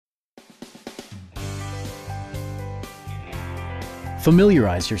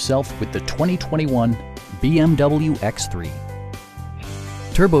Familiarize yourself with the 2021 BMW X3.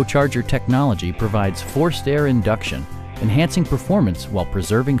 Turbocharger technology provides forced air induction, enhancing performance while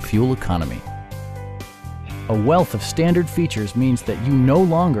preserving fuel economy. A wealth of standard features means that you no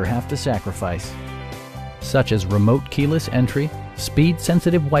longer have to sacrifice, such as remote keyless entry,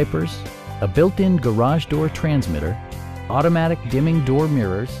 speed-sensitive wipers, a built-in garage door transmitter, automatic dimming door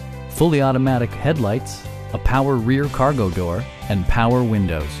mirrors, fully automatic headlights, a power rear cargo door, and power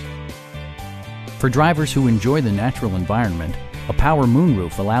windows. For drivers who enjoy the natural environment, a power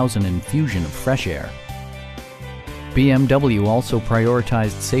moonroof allows an infusion of fresh air. BMW also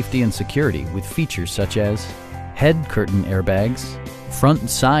prioritized safety and security with features such as head curtain airbags, front and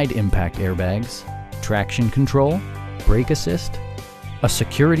side impact airbags, traction control, brake assist, a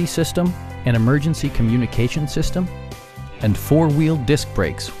security system, an emergency communication system, and four-wheel disc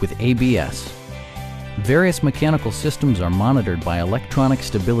brakes with ABS. Various mechanical systems are monitored by electronic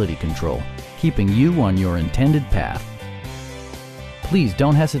stability control, keeping you on your intended path. Please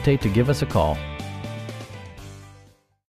don't hesitate to give us a call.